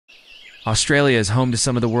Australia is home to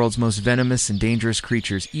some of the world's most venomous and dangerous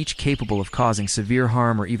creatures, each capable of causing severe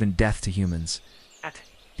harm or even death to humans.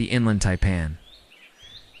 The inland taipan.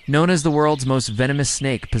 Known as the world's most venomous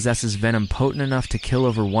snake, possesses venom potent enough to kill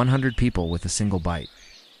over 100 people with a single bite.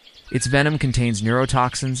 Its venom contains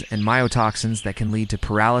neurotoxins and myotoxins that can lead to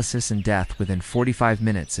paralysis and death within 45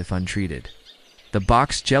 minutes if untreated. The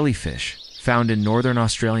box jellyfish, found in northern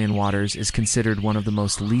Australian waters, is considered one of the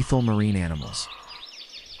most lethal marine animals.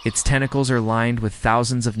 Its tentacles are lined with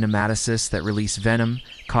thousands of nematocysts that release venom,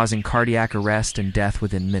 causing cardiac arrest and death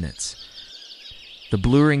within minutes. The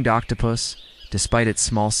blue-ringed octopus, despite its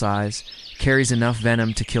small size, carries enough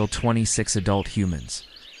venom to kill 26 adult humans.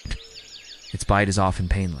 Its bite is often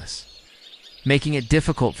painless, making it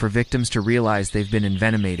difficult for victims to realize they've been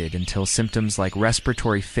envenomated until symptoms like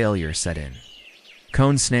respiratory failure set in.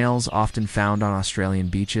 Cone snails, often found on Australian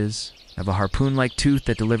beaches, have a harpoon-like tooth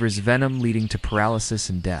that delivers venom, leading to paralysis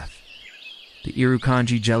and death. The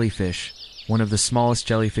Irukandji jellyfish, one of the smallest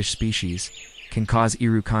jellyfish species, can cause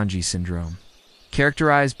Irukandji syndrome,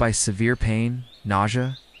 characterized by severe pain,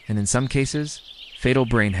 nausea, and in some cases, fatal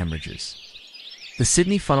brain hemorrhages. The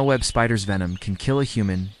Sydney funnelweb spider's venom can kill a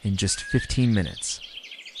human in just 15 minutes.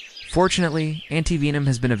 Fortunately, antivenom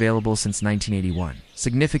has been available since 1981,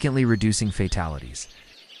 significantly reducing fatalities.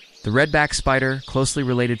 The redback spider, closely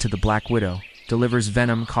related to the black widow, delivers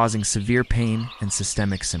venom causing severe pain and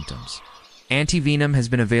systemic symptoms. Antivenom has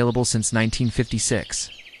been available since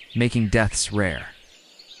 1956, making deaths rare.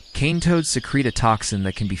 Cane toads secrete a toxin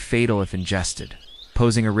that can be fatal if ingested,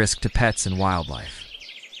 posing a risk to pets and wildlife.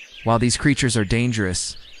 While these creatures are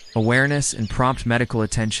dangerous, awareness and prompt medical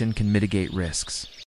attention can mitigate risks.